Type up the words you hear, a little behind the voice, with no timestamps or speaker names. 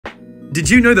Did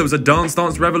you know there was a Dance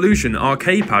Dance Revolution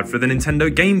arcade pad for the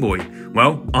Nintendo Game Boy?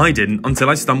 Well, I didn't until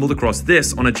I stumbled across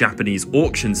this on a Japanese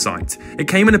auction site. It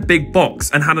came in a big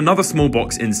box and had another small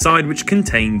box inside which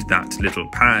contained that little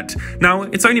pad. Now,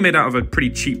 it's only made out of a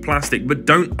pretty cheap plastic, but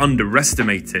don't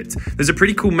underestimate it. There's a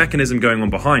pretty cool mechanism going on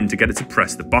behind to get it to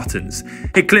press the buttons.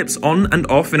 It clips on and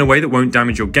off in a way that won't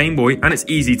damage your Game Boy, and it's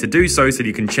easy to do so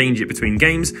you can change it between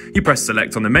games. You press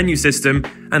select on the menu system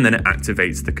and then it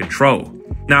activates the control.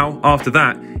 Now, after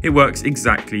that, it works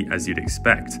exactly as you'd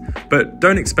expect. But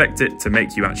don't expect it to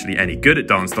make you actually any good at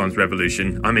Dance Dance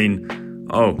Revolution. I mean,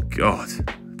 oh god,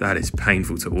 that is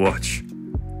painful to watch.